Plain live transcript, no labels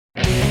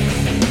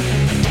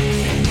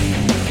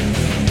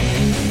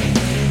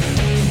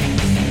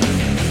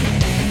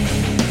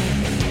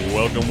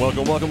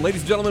Welcome,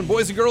 ladies and gentlemen,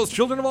 boys and girls,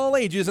 children of all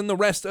ages, and the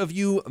rest of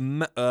you,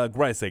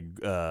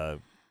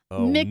 McMuffin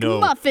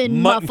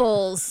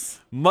Muffles.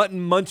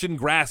 Mutton munching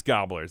grass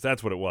gobblers.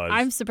 That's what it was.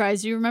 I'm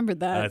surprised you remembered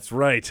that. That's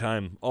right.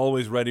 I'm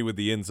always ready with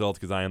the insult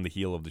because I am the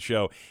heel of the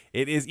show.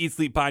 It is Eat,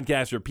 Sleep,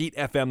 Podcast, Repeat,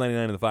 FM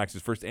 99 of the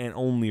Fox's first and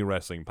only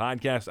wrestling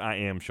podcast. I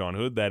am Sean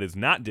Hood. That is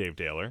not Dave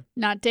Taylor.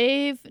 Not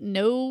Dave.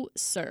 No,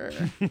 sir.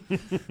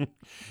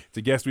 It's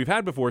a guest we've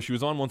had before. She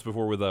was on once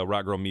before with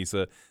Rock Girl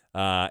Misa.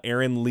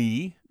 Erin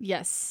Lee.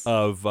 Yes.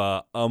 Of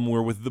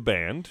We're With the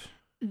Band.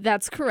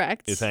 That's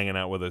correct. Is hanging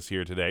out with us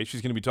here today.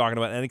 She's going to be talking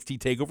about NXT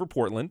TakeOver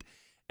Portland,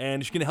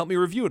 and she's going to help me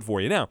review it for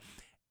you. Now,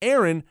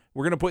 Erin,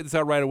 we're going to point this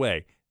out right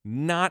away,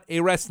 not a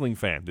wrestling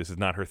fan. This is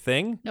not her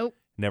thing. Nope.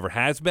 Never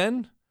has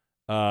been.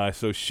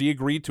 So she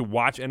agreed to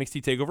watch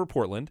NXT TakeOver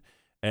Portland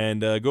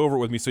and go over it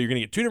with me. So you're going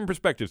to get two different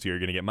perspectives here.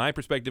 You're going to get my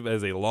perspective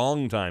as a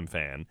longtime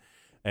fan,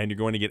 and you're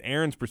going to get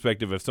Erin's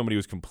perspective as somebody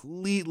who's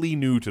completely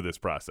new to this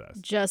process.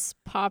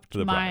 Just popped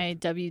my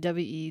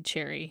WWE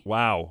cherry.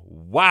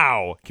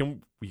 Wow.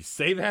 Can we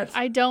say that?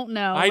 I don't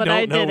know. I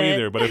don't know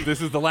either, but if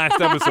this is the last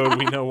episode,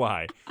 we know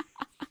why.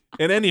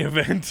 In any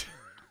event,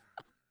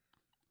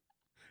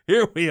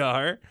 here we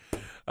are.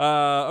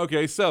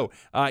 Okay, so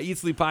Eat,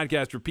 Sleep,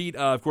 Podcast, Repeat.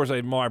 Of course,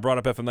 I brought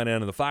up FM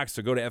 99 on the Fox,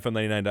 so go to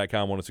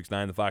FM99.com,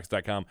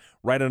 1069thefox.com,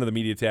 right under the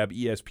media tab,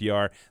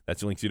 ESPR.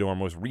 That's the link to our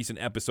most recent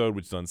episode,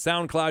 which is on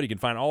SoundCloud. You can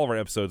find all of our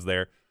episodes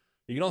there.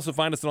 You can also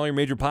find us on all your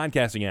major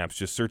podcasting apps.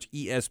 Just search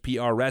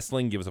ESPR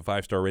Wrestling. Give us a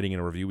 5-star rating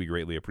and a review. We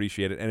greatly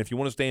appreciate it. And if you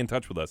want to stay in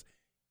touch with us,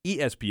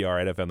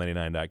 ESPR at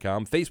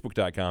FM99.com,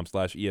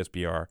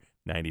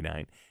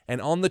 Facebook.com/ESPR99,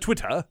 and on the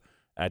Twitter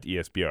at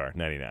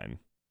ESPR99.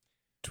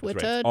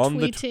 Twitter, right. on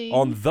the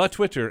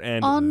Twitter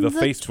and on the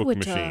the Facebook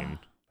Twitter. machine.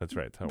 That's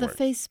right. That's how it works.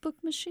 Facebook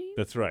machine?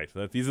 That's right.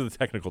 These are the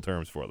technical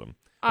terms for them.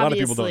 Obviously, a lot of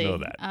people don't know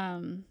that.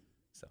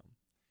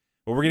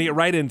 Well, we're going to get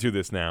right into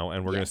this now,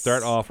 and we're going to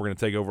start off. We're going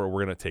to take over.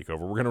 We're going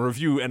to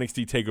review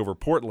NXT TakeOver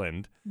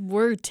Portland.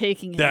 We're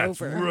taking it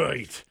over. That's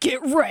right.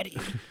 Get ready.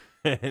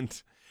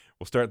 And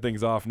we'll start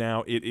things off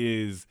now. It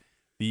is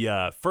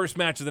the first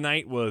match of the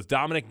night was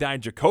Dominik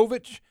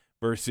Dijakovic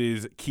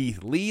versus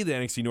Keith Lee, the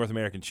NXT North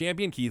American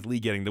champion. Keith Lee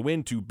getting the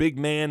win. Two big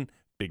men.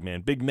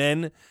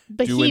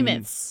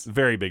 Behemoths.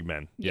 Very big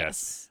men.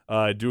 Yes.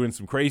 Doing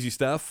some crazy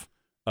stuff.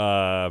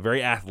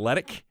 Very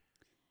athletic,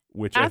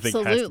 which Absolutely.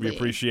 I think has to be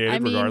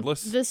appreciated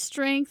regardless. The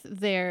strength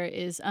there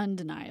is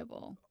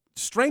undeniable.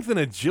 Strength and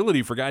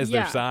agility for guys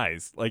their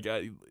size. Like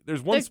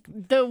there's one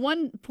the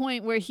one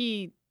point where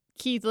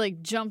Keith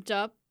like jumped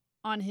up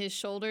on his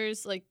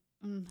shoulders, like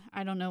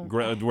I don't know.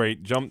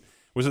 Wait, jumped.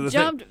 Was it the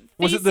jumped thing?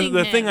 Was it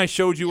the thing I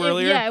showed you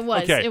earlier? Yeah, it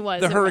was. Okay, it was.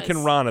 The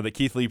Hurricane Rana that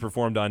Keith Lee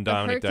performed on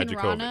Dominik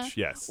Dijakovic. Rana?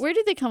 Yes. Where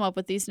did they come up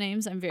with these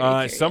names? I'm very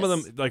curious. Some of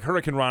them, like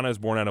Hurricane Rana, is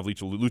born out of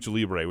Lucha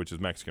Libre, which is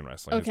Mexican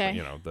wrestling. Okay.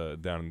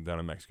 It's, down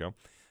in Mexico.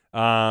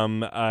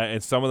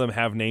 And some of them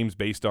have names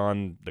based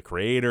on the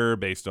creator,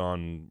 based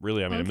on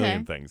really, a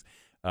million things.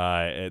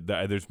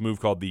 There's a move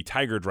called the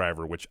Tiger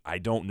Driver, which I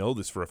don't know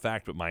this for a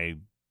fact, but my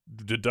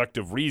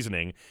deductive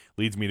reasoning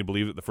leads me to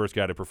believe that the first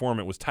guy to perform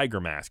it was Tiger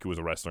Mask, who was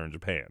a wrestler in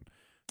Japan.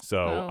 So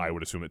I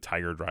would assume that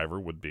Tiger Driver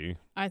would be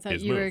I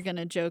thought you were going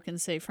to joke and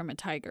say from a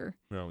tiger.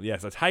 No,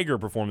 yes, a tiger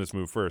performed this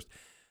move first.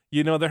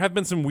 You know, there have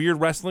been some weird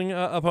wrestling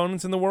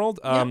opponents in the world.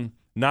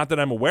 Not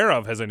that I'm aware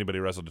of has anybody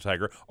wrestled a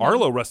tiger.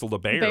 Arlo wrestled a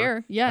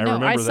bear.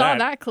 I saw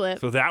that clip.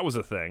 So that was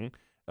a thing.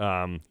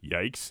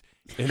 Yikes.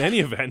 In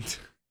any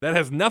event, that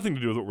has nothing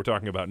to do with what we're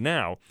talking about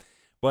now.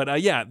 But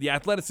the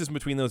athleticism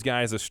between those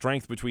guys, the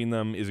strength between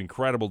them is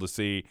incredible to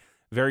see.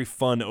 Very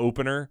fun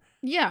opener.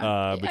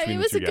 Yeah, between it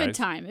was the two a good guys.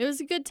 time. It was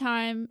a good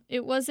time.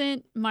 It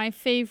wasn't my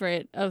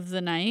favorite of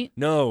the night.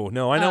 No,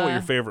 I know what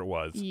your favorite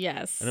was.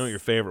 Yes. I know what your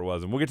favorite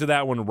was, and we'll get to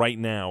that one right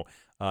now.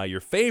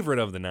 Your favorite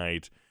of the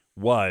night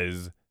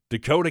was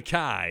Dakota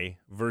Kai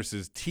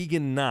versus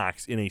Tegan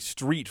Nox in a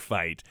street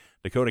fight.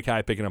 Dakota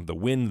Kai picking up the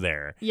win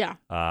there. Yeah.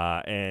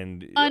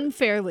 And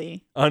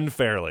unfairly.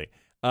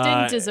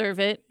 Didn't deserve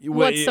it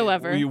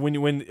whatsoever.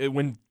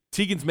 When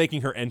Tegan's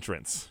making her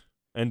entrance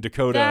and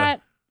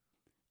Dakota.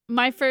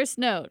 My first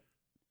note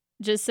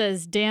just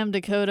says, "Damn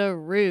Dakota,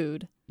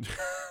 rude,"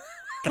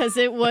 because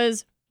it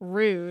was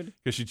rude.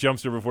 Because she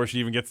jumps her before she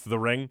even gets to the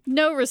ring.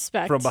 No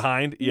respect from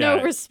behind. Yeah,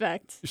 no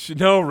respect.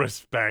 No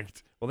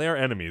respect. Well, they are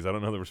enemies. I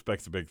don't know that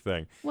respect's a big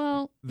thing.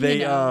 Well,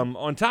 they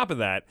on top of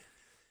that,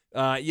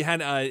 you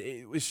had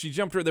she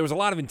jumped her. There was a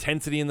lot of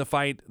intensity in the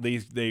fight.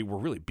 They were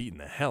really beating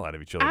the hell out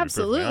of each other.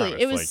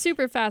 Absolutely, it was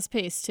super fast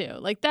paced too.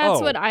 Like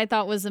that's what I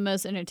thought was the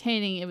most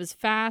entertaining. It was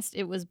fast.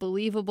 It was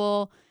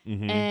believable,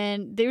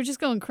 and they were just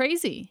going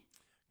crazy.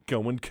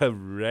 Going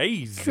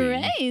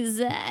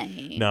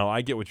crazy. No,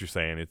 I get what you're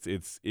saying.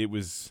 It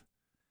was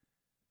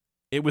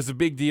a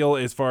big deal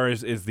as far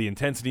as the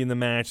intensity in the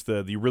match.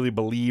 You really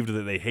believed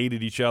that they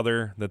hated each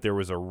other, that there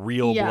was a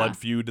real blood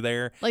feud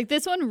there. Like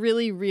this one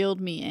really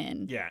reeled me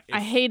in. Yeah,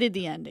 I hated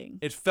the ending.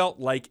 It felt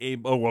like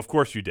of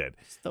course you did.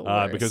 It's the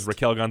worst. Because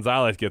Raquel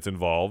Gonzalez gets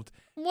involved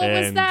What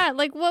was that?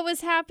 Like, what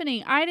was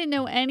happening? I didn't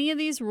know any of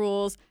these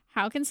rules.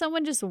 How can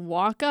someone just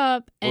walk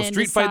up and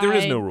Street decide? fight, there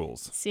is no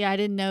rules. See, I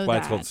didn't know That's why that.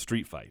 it's called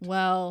street fight.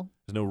 Well,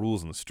 there's no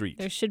rules in the street.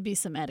 there should be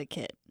some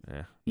etiquette.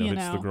 Yeah, no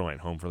hits to the groin.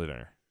 Home for the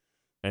dinner.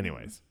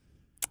 Anyways,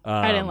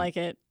 I didn't like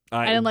it.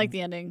 I didn't like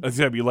the ending.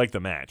 Except you liked the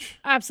match.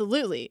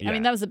 Absolutely. Yeah. I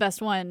mean, that was the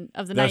best one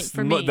of the night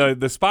for me.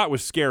 The spot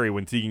was scary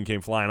when Tegan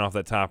came flying off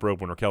that top rope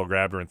when Raquel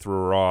grabbed her and threw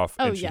her off,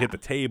 and she hit the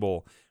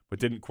table, but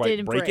didn't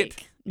quite break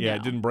it. Yeah,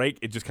 it didn't break.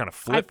 It just kind of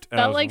flipped. I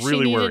felt like really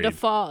she needed worried. to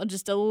fall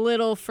just a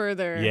little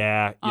further.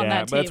 On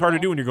that but it's hard to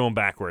do when you're going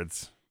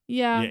backwards.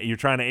 Yeah. You're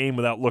trying to aim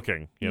without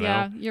looking. You know?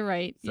 Yeah, you're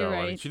right. So, You're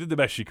right. She did the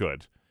best she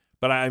could,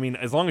 but I mean,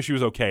 as long as she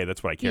was okay,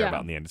 that's what I care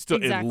about in the end.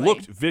 It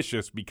looked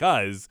vicious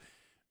because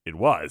it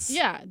was.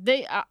 Yeah,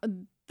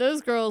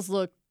 those girls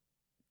looked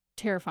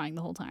terrifying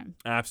the whole time.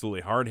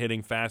 Absolutely.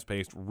 Hard-hitting,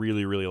 fast-paced.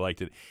 Really, really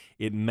liked it.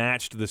 It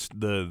matched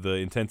the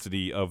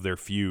intensity of their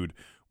feud,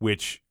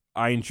 which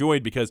I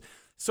enjoyed because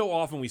so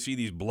often we see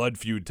these blood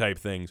feud type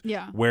things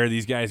where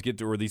these guys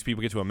or these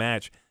people get to a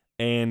match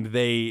and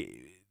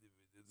they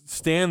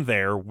stand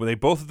there where they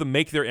both of them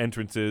make their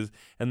entrances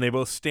and they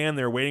both stand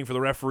there waiting for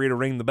the referee to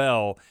ring the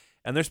bell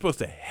and they're supposed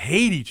to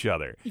hate each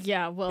other.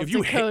 Yeah, well,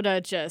 Dakota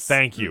just...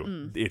 Thank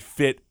you. It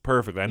fit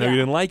perfectly. I know you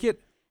didn't like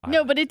it.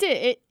 No, but it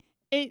did.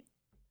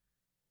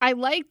 I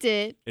liked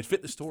it. It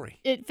fit the story.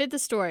 It fit the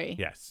story.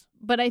 Yes.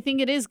 But I think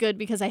it is good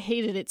because I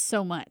hated it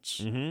so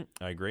much.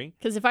 I agree.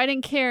 Because if I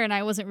didn't care and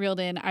I wasn't reeled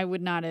in, I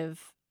would not have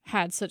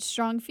had such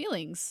strong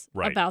feelings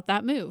about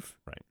that move.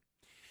 Right.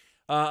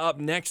 Up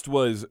next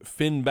was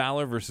Finn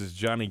Balor versus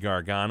Johnny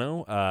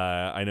Gargano.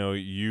 I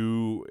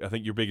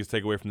think your biggest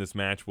takeaway from this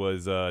match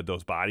was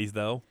those bodies,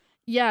 though.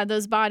 Yeah,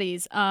 those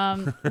bodies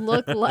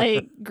look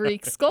like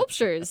Greek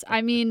sculptures.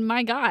 I mean,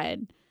 my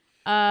God.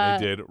 They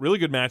did. Really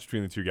good match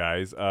between the two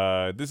guys.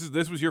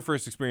 This was your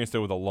first experience,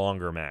 though, with a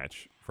longer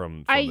match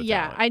from the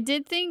talent. I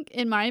did think,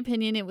 in my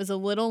opinion, it was a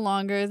little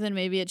longer than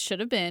maybe it should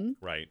have been.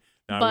 Right.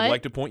 Now, I would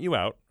like to point it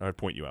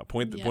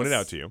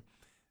out to you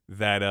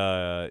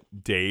that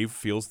Dave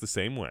feels the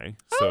same way.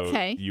 So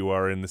you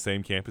are in the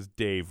same camp as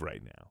Dave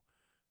right now.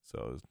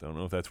 So don't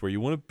know if that's where you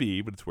want to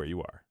be, but it's where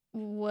you are.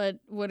 What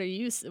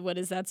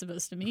is that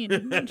supposed to mean?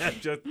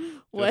 just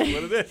what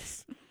it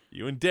is.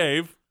 You and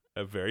Dave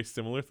have very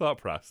similar thought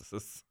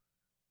processes.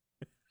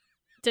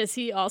 Does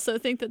he also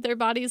think that their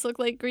bodies look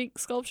like Greek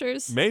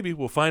sculptures? Maybe.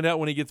 We'll find out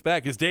when he gets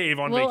back. Is Dave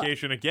on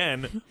vacation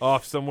again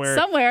off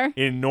somewhere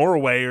in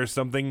Norway or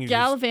something?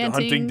 Gallivanting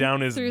hunting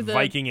down his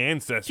Viking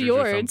ancestors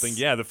or something.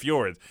 Yeah, the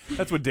fjords.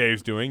 That's what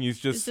Dave's doing.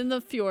 He's in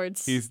the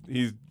fjords. He's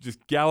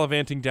just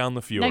gallivanting down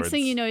the fjords. Next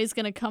thing you know, he's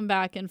going to come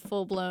back in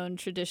full-blown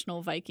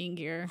traditional Viking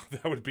gear.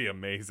 That would be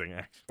amazing,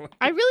 actually.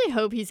 I really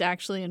hope he's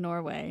actually in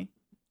Norway.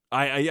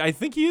 I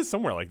think he is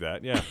somewhere like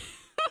that, yeah.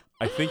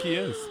 I think he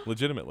is,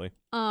 legitimately.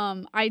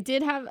 I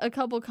did have a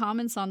couple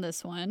comments on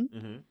this one.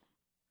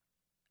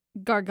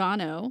 Mm-hmm.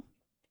 Gargano.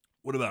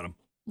 What about him?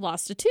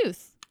 Lost a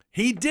tooth.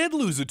 He did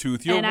lose a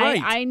tooth. You're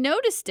right. I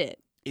noticed it.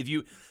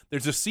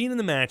 There's a scene in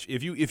the match.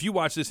 If you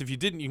watch this, if you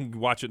didn't, you can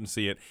watch it and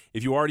see it.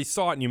 If you already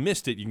saw it and you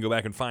missed it, you can go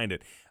back and find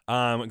it.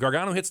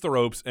 Gargano hits the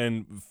ropes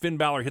and Finn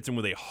Balor hits him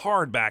with a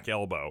hard back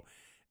elbow.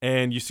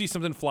 And you see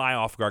something fly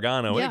off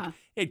Gargano. Yeah.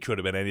 It could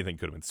have been anything.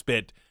 Could have been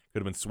spit.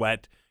 Could have been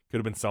sweat. Could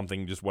have been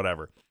something. Just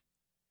whatever.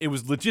 It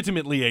was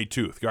legitimately a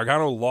tooth.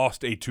 Gargano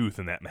lost a tooth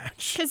in that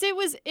match. Because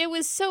it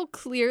was so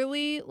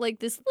clearly like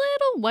this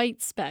little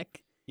white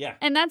speck. Yeah.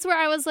 And that's where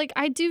I was like,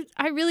 I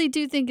really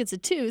do think it's a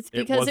tooth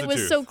because it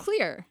was so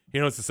clear. You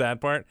know what's the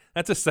sad part?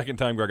 That's the second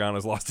time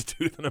Gargano's lost a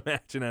tooth in a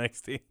match in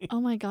NXT. Oh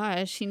my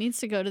gosh, he needs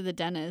to go to the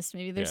dentist.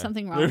 Maybe there's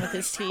something wrong with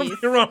his teeth.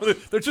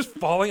 They're just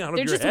falling out of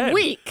your head. They're just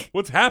weak.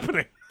 What's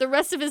happening? The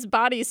rest of his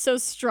body is so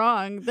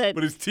strong that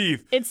but his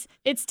teeth.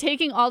 It's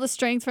taking all the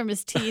strength from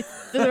his teeth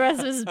to the rest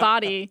of his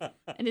body,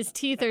 and his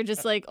teeth are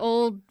just like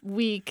old,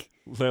 weak.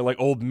 They're like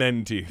old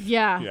men teeth.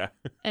 Yeah.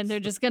 And they're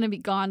just going to be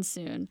gone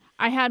soon.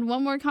 I had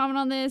one more comment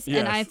on this,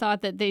 and I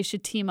thought that they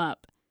should team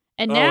up.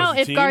 And now,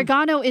 if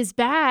Gargano is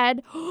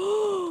bad...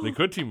 they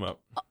could team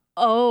up.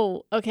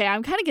 Oh, okay.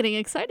 I'm kind of getting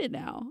excited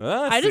now.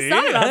 I just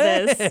thought about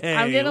this.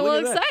 I'm getting a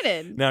little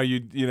excited. Now,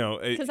 you know...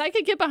 Because I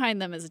could get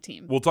behind them as a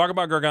team. We'll talk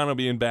about Gargano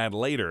being bad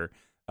later,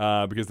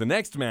 because the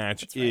next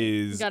match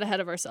is... We got ahead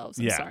of ourselves.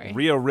 I'm sorry.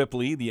 Rhea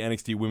Ripley, the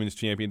NXT Women's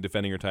Champion,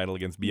 defending her title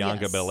against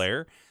Bianca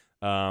Belair.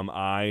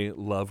 I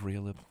love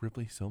Rhea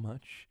Ripley so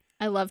much.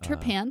 I loved her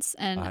pants,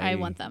 and I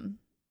want them.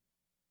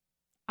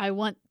 I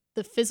want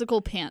the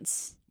physical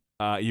pants.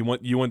 You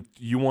want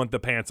the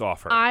pants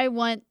off her. I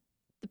want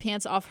the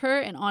pants off her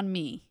and on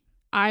me.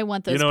 I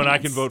want those. You know, pants. and I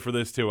can vote for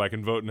this too. I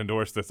can vote and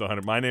endorse this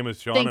 100. My name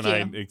is Sean, and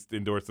I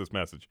endorse this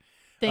message.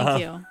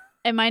 Thank you.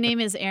 And my name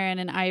is Aaron,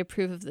 and I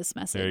approve of this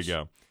message. There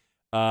you go.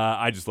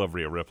 I just love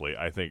Rhea Ripley.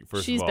 I think,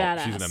 first of all,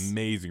 badass. She's an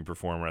amazing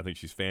performer. I think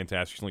she's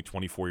fantastic. She's only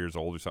 24 years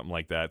old or something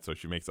like that, so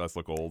she makes us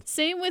look old.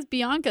 Same with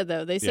Bianca,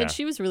 though. They said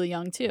she was really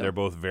young, too. They're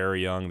both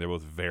very young. They're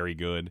both very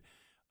good.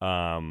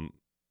 Have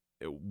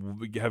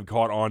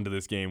caught on to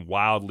this game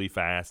wildly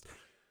fast.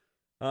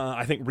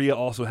 I think Rhea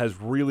also has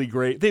really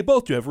great... They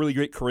both do have really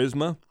great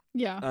charisma.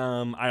 Yeah.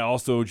 I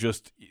also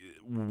just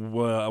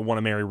want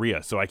to marry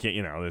Rhea, so I can't.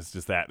 There's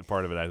just that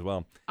part of it as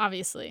well.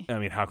 Obviously. I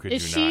mean, how could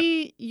Is you not? Is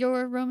she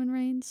your Roman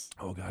Reigns?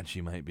 Oh God,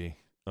 she might be.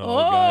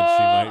 God,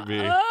 she might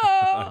be. Oh.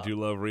 I do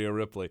love Rhea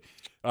Ripley.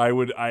 I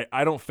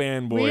don't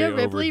fanboy Rhea over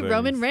Ripley, things.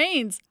 Roman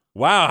Reigns.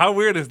 Wow, how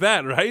weird is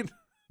that, right?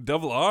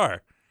 Double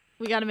R.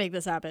 We got to make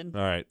this happen.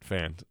 All right,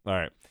 All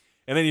right.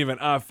 In any event,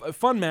 a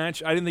fun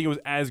match. I didn't think it was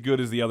as good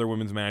as the other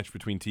women's match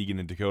between Tegan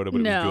and Dakota,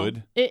 but it was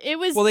good. It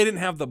was. Well, they didn't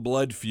have the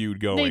blood feud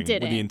going with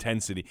didn't. the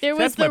intensity. There was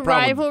That's my the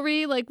problem.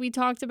 rivalry, like we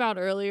talked about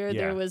earlier.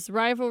 Yeah. There was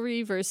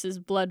rivalry versus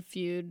blood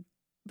feud,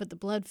 but the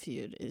blood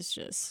feud is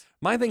just.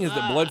 My thing is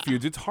that blood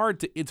feuds. It's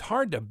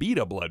hard to beat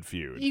a blood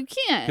feud. You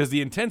can't, because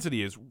the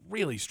intensity is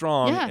really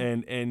strong, Yeah.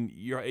 and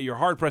you're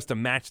hard pressed to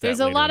match that. there's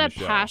a later lot in of the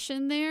show.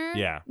 passion there.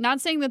 Yeah.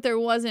 Not saying that there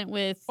wasn't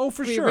with For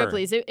Rhea sure.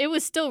 Ripley's. It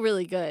was still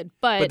really good,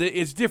 but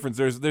it's different.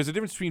 There's a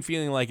difference between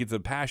feeling like it's a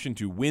passion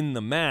to win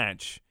the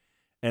match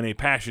and a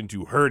passion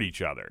to hurt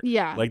each other.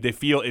 Yeah. Like it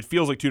feels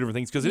like two different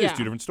things because it is Yeah.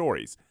 two different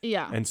stories.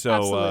 yeah. And so,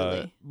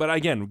 absolutely. but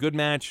again, good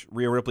match.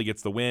 Rhea Ripley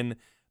gets the win.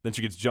 Then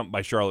she gets jumped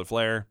by Charlotte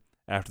Flair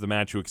after the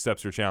match, who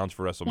accepts her challenge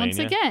for WrestleMania. Once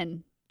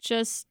again,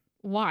 just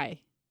why?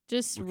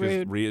 Just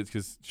rude.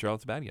 Because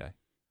Charlotte's a bad guy.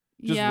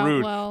 Just yeah,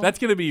 rude. well, That's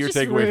going to be your just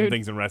takeaway from rude.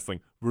 things in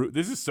wrestling. Rude.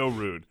 This is so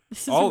rude.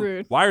 This is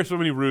rude. Why are so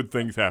many rude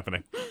things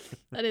happening?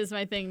 That is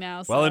my thing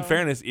now. Well, in so.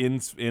 fairness, in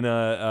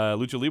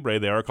Lucha Libre,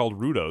 they are called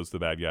Rudos, the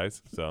bad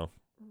guys. So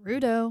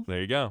Rudo.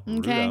 there you go.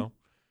 Okay. Rudo.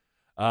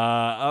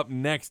 Up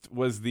next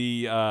was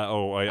the I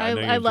know you I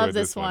enjoyed love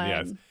this one.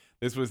 Yes.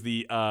 This was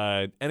the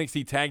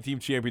NXT Tag Team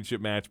Championship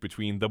match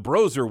between the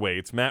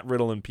Broserweights, Matt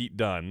Riddle and Pete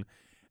Dunne,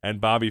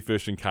 and Bobby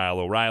Fish and Kyle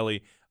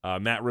O'Reilly.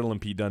 Matt Riddle and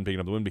Pete Dunne picking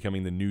up the win,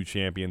 becoming the new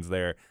champions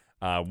there.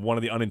 One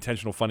of the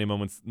unintentional funny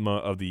moments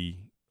of the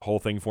whole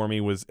thing for me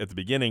was at the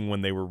beginning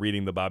when they were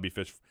reading the Bobby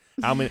Fish.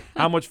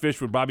 How much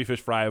fish would Bobby Fish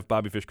fry if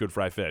Bobby Fish could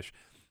fry fish?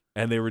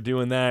 And they were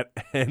doing that,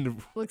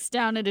 and Looks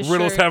down at his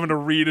Riddle's shirt. having to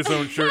read his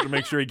own shirt to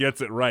make sure he gets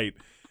it right.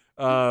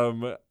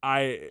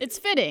 It's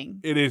fitting.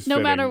 It is no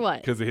matter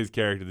what. because of his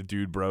character, the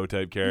dude bro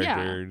type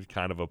character,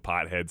 kind of a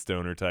pothead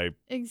stoner type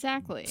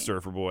Exactly.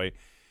 surfer boy.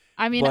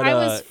 I mean, But, I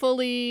was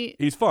fully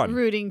He's fun.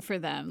 rooting for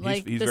them.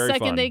 Like he's the very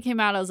second fun. they came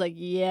out, I was like,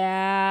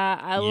 yeah,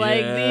 I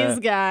like these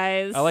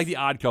guys. I like the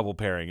odd couple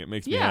pairing. It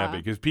makes me Yeah. happy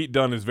because Pete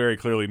Dunne is very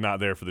clearly not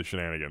there for the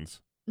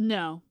shenanigans.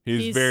 No.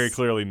 He's very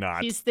clearly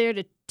not. He's there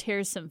to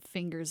tear some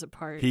fingers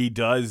apart. He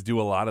does do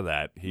a lot of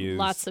that. He is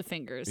Lots of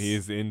fingers. He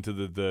is into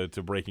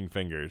the breaking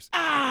fingers.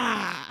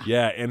 Ah!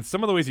 Yeah, and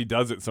some of the ways he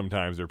does it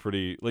sometimes are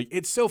pretty like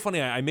it's so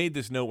funny. I made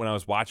this note when I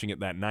was watching it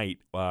that night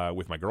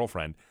with my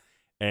girlfriend,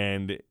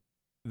 and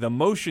the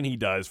motion he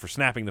does for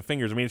snapping the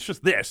fingers. I mean, it's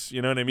just this,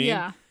 you know what I mean?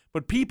 Yeah.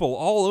 But people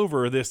all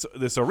over this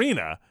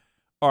arena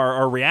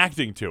are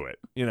reacting to it.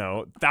 You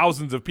know,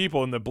 thousands of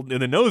people in the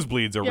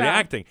nosebleeds are Yeah.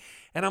 reacting,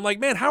 and I'm like,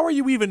 man, how are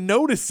you even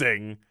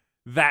noticing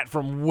that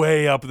from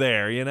way up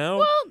there? You know?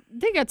 Well,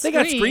 they got They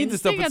screens. got screens and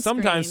stuff, They but got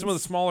sometimes some of the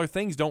screens. smaller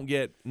things don't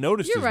get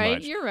noticed You're as right.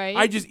 much. You're right.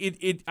 I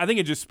think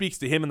it just speaks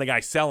to him and the guy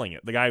selling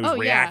it, the guy who's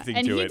reacting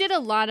and to he it. did a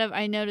lot of.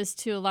 I noticed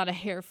too a lot of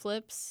hair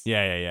flips.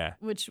 Yeah.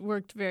 Which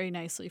worked very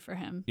nicely for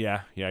him.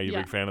 Yeah. You a Yeah.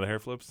 big fan of the hair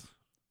flips?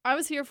 I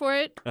was here for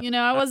it. You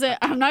know,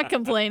 I'm not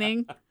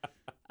complaining.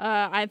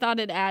 I thought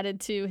it added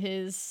to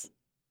his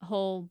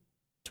whole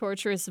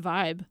torturous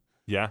vibe.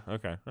 Yeah.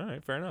 Okay. All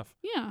right. Fair enough.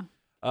 Yeah.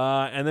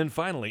 And then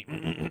finally,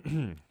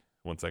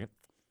 1 second.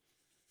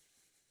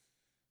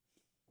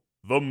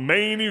 The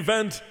main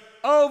event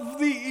of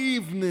the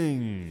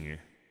evening.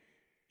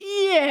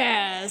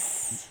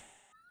 Yes.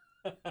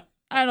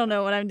 I don't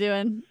know what I'm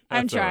doing.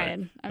 I'm That's all right.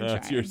 trying. I'm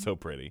trying. You're so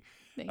pretty.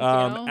 Thank you.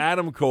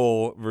 Adam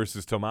Cole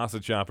versus Tommaso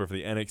Ciampa for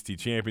the NXT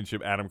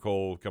Championship. Adam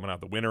Cole coming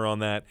out the winner on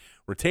that,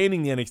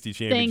 retaining the NXT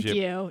Championship. Thank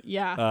you.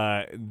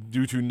 Yeah.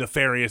 Due to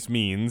nefarious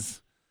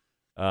means,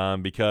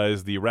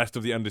 because the rest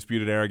of the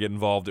Undisputed Era get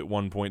involved at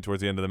one point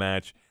towards the end of the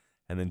match,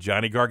 and then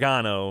Johnny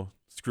Gargano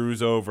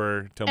screws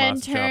over Tommaso and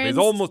Ciampa. turns His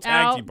almost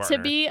tag out team partner.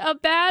 to be a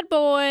bad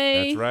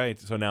boy. That's right.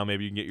 So now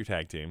maybe you can get your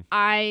tag team.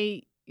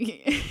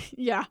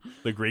 Yeah.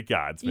 The Greek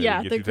Gods. Maybe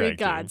Yeah, get the your Greek tag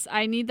team. gods.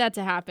 I need that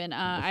to happen.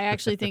 I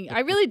actually think I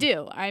really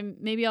do.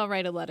 Maybe I'll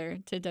write a letter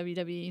to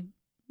WWE,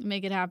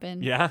 make it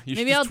happen. Yeah, you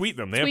should Maybe just I'll tweet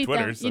them. They have tweet them.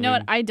 Twitters. You know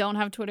what? I don't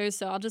have Twitter,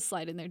 so I'll just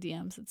slide in their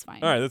DMs. It's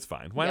fine. All right, that's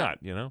fine. Why Yeah. not?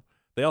 You know,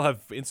 they all have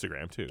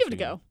Instagram too. Give so it a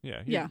go.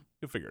 Yeah.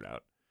 You'll figure it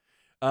out.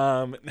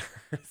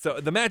 So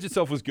the match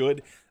itself was good.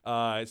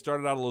 It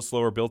started out a little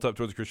slower, built up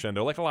towards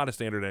crescendo, like a lot of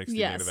standard NXT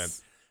main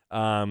events.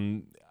 I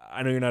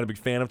know you're not a big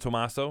fan of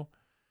Tommaso.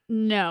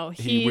 No,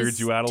 He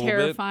weirds you out a little bit.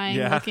 terrifying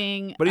Yeah.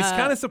 looking. But he's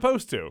kind of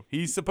supposed to.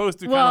 He's supposed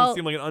to kind well, of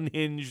seem like an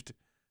unhinged.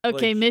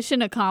 okay. like-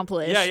 Mission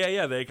accomplished.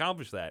 Yeah. They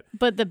accomplished that.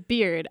 But the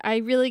beard, I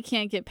really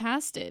can't get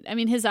past it. I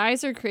mean, his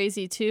eyes are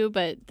crazy too,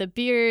 but the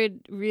beard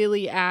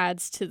really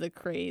adds to the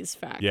craze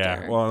factor.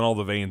 Yeah. Well, and all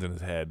the veins in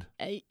his head.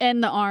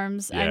 And the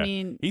arms. Yeah. I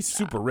mean, He's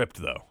super ripped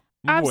though.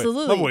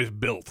 Absolutely. My boy's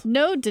built.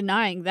 no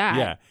denying that.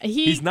 Yeah. He's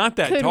He's not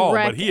that could tall,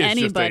 wreck but he is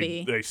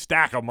anybody. just a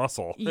stack of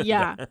muscle.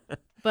 Yeah.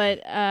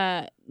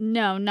 But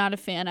no, not a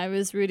fan. I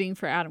was rooting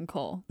for Adam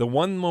Cole. The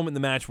one moment in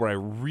the match where I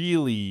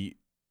really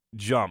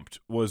jumped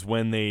was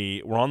when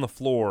they were on the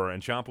floor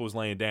and Ciampa was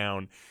laying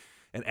down,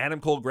 and Adam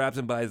Cole grabs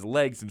him by his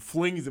legs and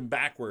flings him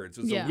backwards.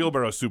 It's a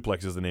wheelbarrow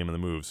suplex is the name of the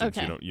move, since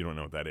you don't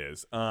know what that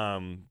is.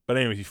 But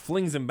anyways, he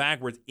flings him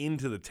backwards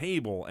into the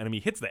table, and he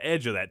hits the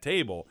edge of that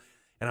table.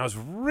 And I was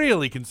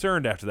really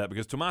concerned after that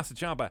because Tommaso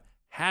Ciampa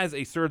has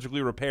a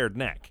surgically repaired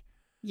neck.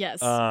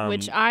 Yes,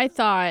 which I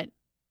thought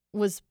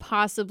was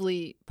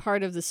possibly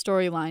part of the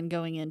storyline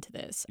going into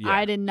this. Yeah.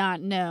 I did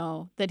not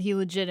know that he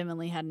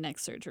legitimately had neck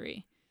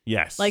surgery.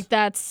 Yes. Like,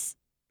 that's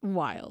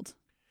wild.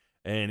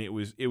 And it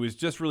was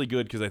just really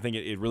good because I think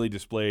it really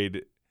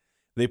displayed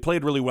 – they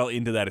played really well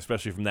into that,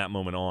 especially from that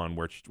moment on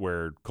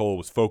where Cole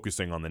was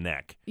focusing on the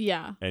neck.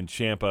 Yeah. And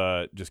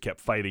Ciampa just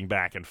kept fighting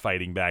back and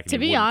fighting back. And to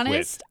be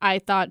honest, I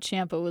thought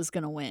Ciampa was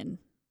going to win.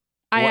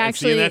 And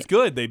that's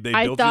good. They built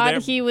I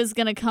thought he was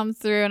going to come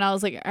through, and I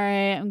was like, all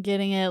right, I'm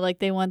getting it. Like,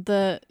 they want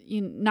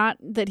not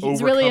that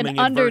he's really an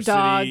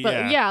underdog,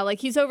 but like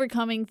he's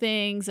overcoming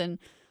things, and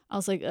I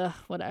was like, ugh,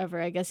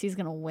 whatever. I guess he's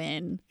going to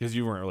win. Because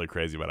you weren't really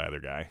crazy about either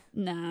guy.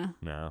 Nah.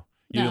 No.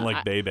 You didn't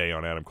like Bebe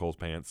on Adam Cole's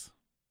pants.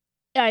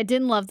 Yeah, I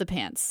didn't love the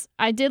pants.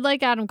 I did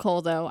like Adam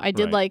Cole, though. I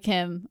did like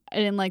him. I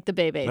didn't like the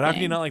Bebe thing. But how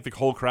can you not like the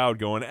whole crowd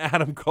going,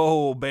 Adam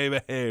Cole,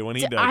 Bebe, when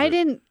he does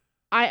it?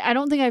 I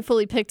don't think I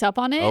fully picked up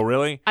on it. Oh,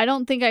 really? I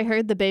don't think I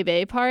heard the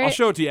Bebe part. I'll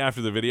show it to you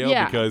after the video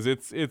because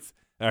it's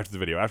after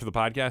the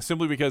podcast,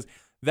 simply because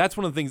that's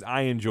one of the things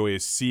I enjoy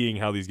is seeing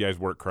how these guys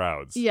work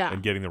crowds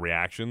and getting the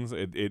reactions.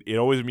 It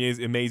always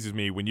amazes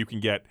me when you can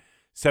get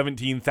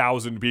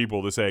 17,000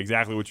 people to say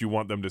exactly what you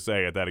want them to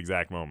say at that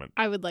exact moment.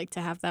 I would like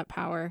to have that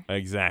power.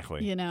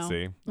 Exactly.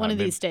 See? One of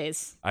these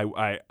days.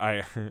 I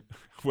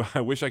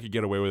wish I could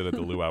get away with it at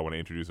the luau when I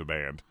introduce a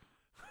band.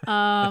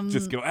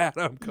 Just go,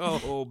 Adam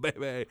Cole,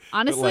 baby.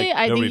 Honestly,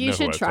 I think you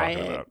should try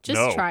it.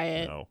 Just try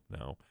it.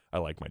 No. I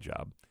like my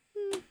job.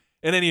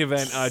 In any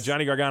event,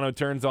 Johnny Gargano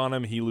turns on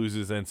him. He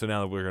loses, and so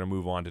now we're going to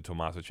move on to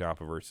Tommaso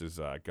Ciampa versus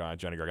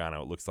Johnny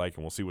Gargano, it looks like,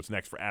 and we'll see what's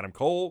next for Adam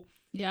Cole.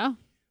 Yeah.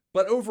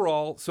 But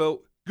overall,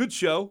 so good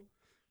show.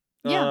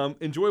 Yeah.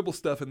 Enjoyable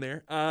stuff in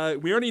there.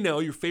 We already know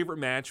your favorite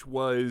match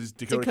was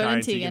Dakota Kai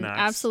and Tegan Nox.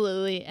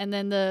 Absolutely. And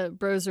then the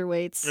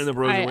Broserweights.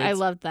 I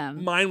loved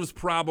them. Mine was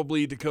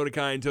probably Dakota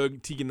Kai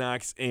and Tegan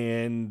Nox,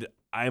 and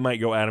I might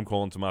go Adam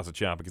Cole and Tommaso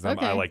Ciampa because I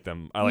like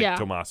them. I like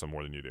Tommaso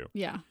more than you do.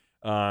 Yeah.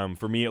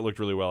 For me, it looked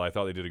really well. I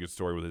thought they did a good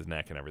story with his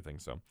neck and everything.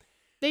 So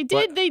they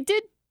did.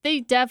 They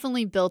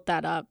definitely built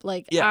that up.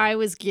 Like I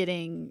was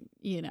getting,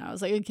 I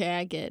was like, okay,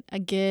 I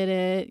get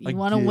it. You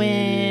want to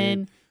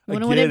win. You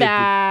want to win it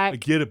back. I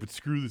get it, but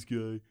screw this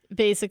guy.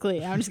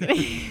 Basically, I'm just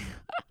kidding.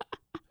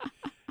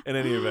 In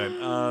any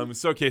event,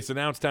 so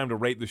now it's time to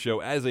rate the show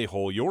as a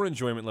whole. Your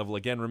enjoyment level.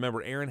 Again,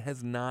 remember, Erin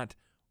has not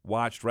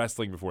watched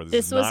wrestling before.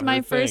 This was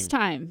my first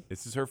time.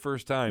 This is her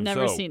first time.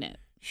 Never seen it.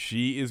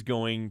 She is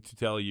going to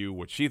tell you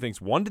what she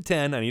thinks. 1 to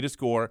 10. I need a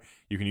score.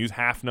 You can use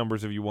half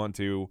numbers if you want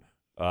to.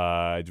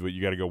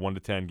 You got to go 1 to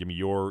 10. Give me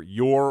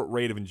your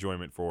rate of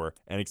enjoyment for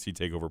NXT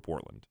TakeOver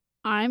Portland.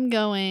 I'm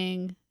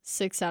going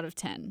 6 out of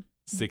 10.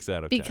 6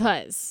 out of 10.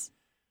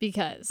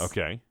 Because.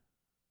 Okay.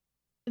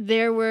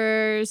 There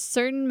were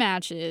certain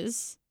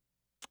matches.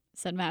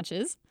 Said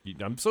matches.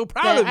 I'm so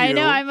proud of you. I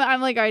know. I'm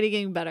like already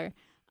getting better.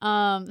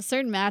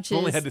 Certain matches. I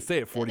only had to say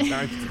it 40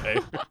 times today.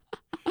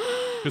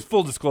 Because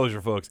full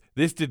disclosure, folks,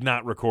 this did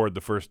not record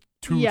the first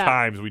 2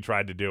 times we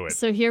tried to do it.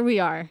 So here we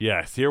are.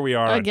 Yes, here we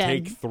are again.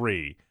 On take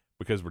 3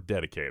 because we're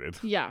dedicated.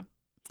 Yeah.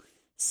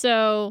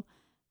 So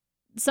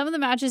some of the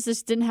matches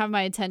just didn't have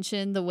my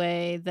attention the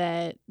way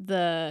that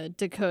the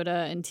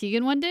Dakota and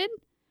Tegan one did.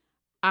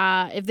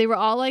 If they were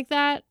all like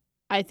that,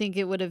 I think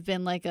it would have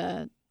been like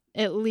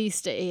at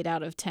least an 8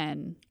 out of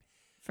 10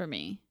 for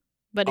me.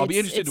 But I'll be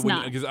interested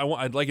because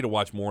I'd like you to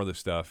watch more of this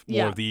stuff,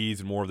 more of these,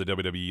 and more of the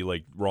WWE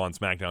like Raw and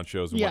SmackDown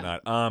shows and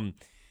whatnot.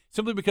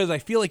 Simply because I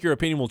feel like your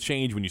opinion will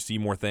change when you see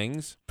more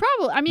things.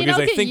 Probably, I mean, because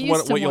I think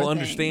what you'll more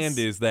understand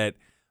things. Is that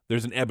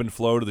there's an ebb and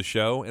flow to the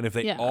show, and if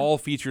they all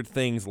featured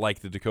things like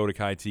the Dakota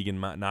Kai Tegan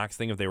Nox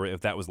thing,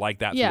 if that was like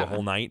that through the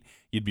whole night,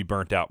 you'd be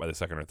burnt out by the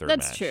second or third match.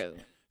 That's true.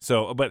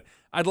 So, but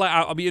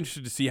I'll be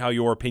interested to see how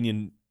your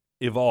opinion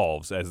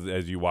evolves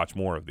as you watch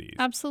more of these.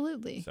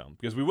 Absolutely. So,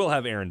 because we will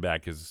have Erin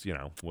back, because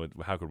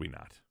how could we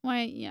not?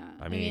 Why? Yeah.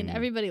 I mean,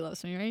 everybody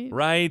loves me, right?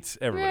 Right.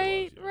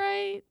 Everybody loves you.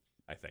 Right.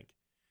 I think.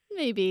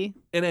 Maybe.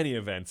 In any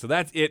event, so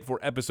that's it for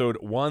episode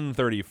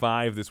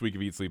 135 this week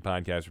of Eat Sleep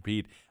Podcast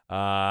Repeat.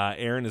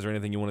 Erin, is there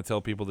anything you want to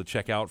tell people to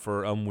check out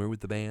for We're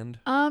With The Band?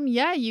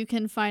 Yeah, you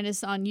can find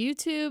us on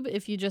YouTube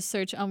if you just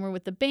search We're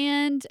With The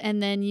Band,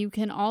 and then you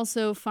can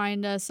also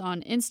find us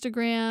on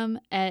Instagram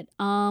at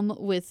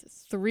with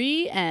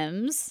 3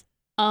 M's,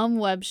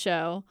 Web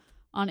Show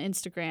on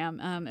Instagram,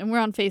 and we're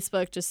on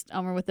Facebook, just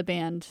We're With The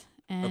Band,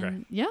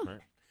 and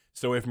Right.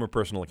 Stay away from her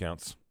personal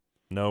accounts.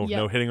 No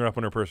hitting her up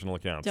on her personal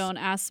accounts. Don't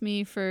ask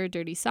me for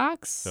dirty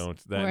socks or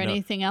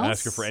anything else.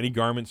 Ask her for any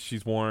garments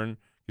she's worn.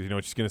 Because you know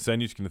what she's going to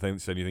send you? She's going to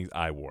send you things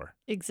I wore.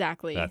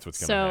 Exactly. That's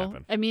what's going to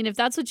happen. I mean, if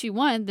that's what you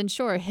want, then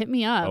sure, hit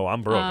me up. Oh,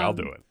 I'm broke. I'll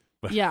do it.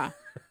 Yeah.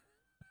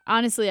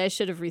 Honestly, I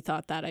should have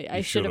rethought that. I should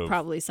have should've.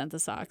 probably sent the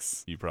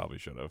socks. You probably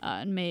should have.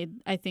 And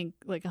made, I think,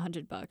 like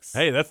 $100.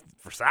 Hey, that's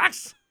for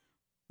socks?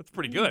 That's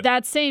pretty good.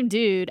 That same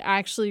dude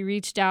actually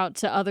reached out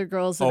to other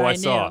girls that I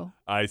knew.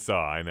 I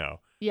know.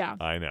 Yeah.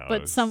 I know.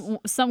 But some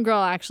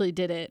girl actually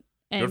did it.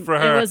 And Good for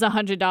her. It was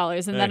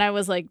 $100. And then Hey. I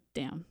was like,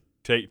 damn.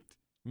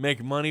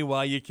 Make money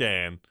while you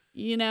can.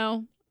 You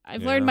know,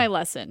 I've Yeah. learned my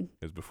lesson.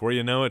 Because before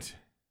you know it,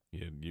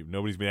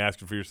 nobody's been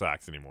asking for your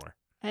socks anymore.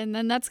 And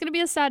then that's going to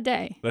be a sad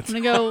day. That's-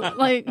 I'm going to go,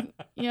 like,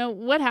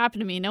 what happened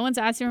to me? No one's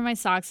asking for my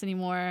socks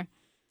anymore.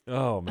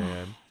 Oh,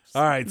 man.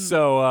 All right,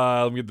 so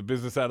let me get the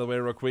business out of the way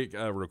real quick.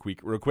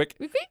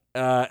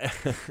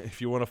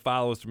 If you want to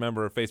follow us,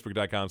 remember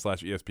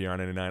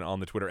facebook.com/ESPR99, on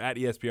the Twitter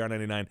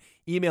 @ESPR99.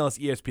 Email us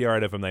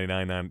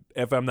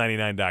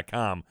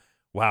ESPR@FM99.com.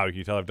 Wow, you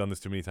can tell I've done this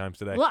too many times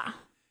today. Blah.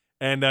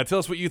 And tell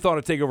us what you thought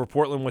of TakeOver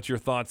Portland, what your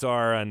thoughts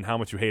are, and how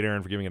much you hate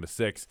Erin for giving it a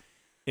 6.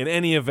 In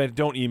any event,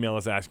 don't email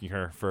us asking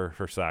her for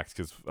her socks,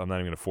 because I'm not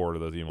even going to forward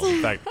those emails.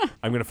 In fact,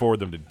 I'm going to forward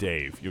them to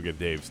Dave. You'll get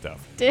Dave's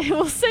stuff.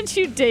 We'll send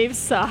you Dave's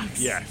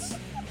socks. Yes.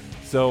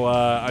 So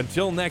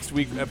until next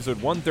week,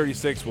 episode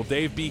 136, will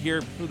Dave be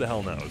here? Who the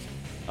hell knows?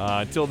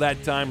 Until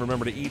that time,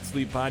 remember to eat,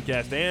 sleep,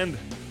 podcast, and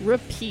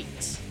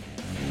Repeat.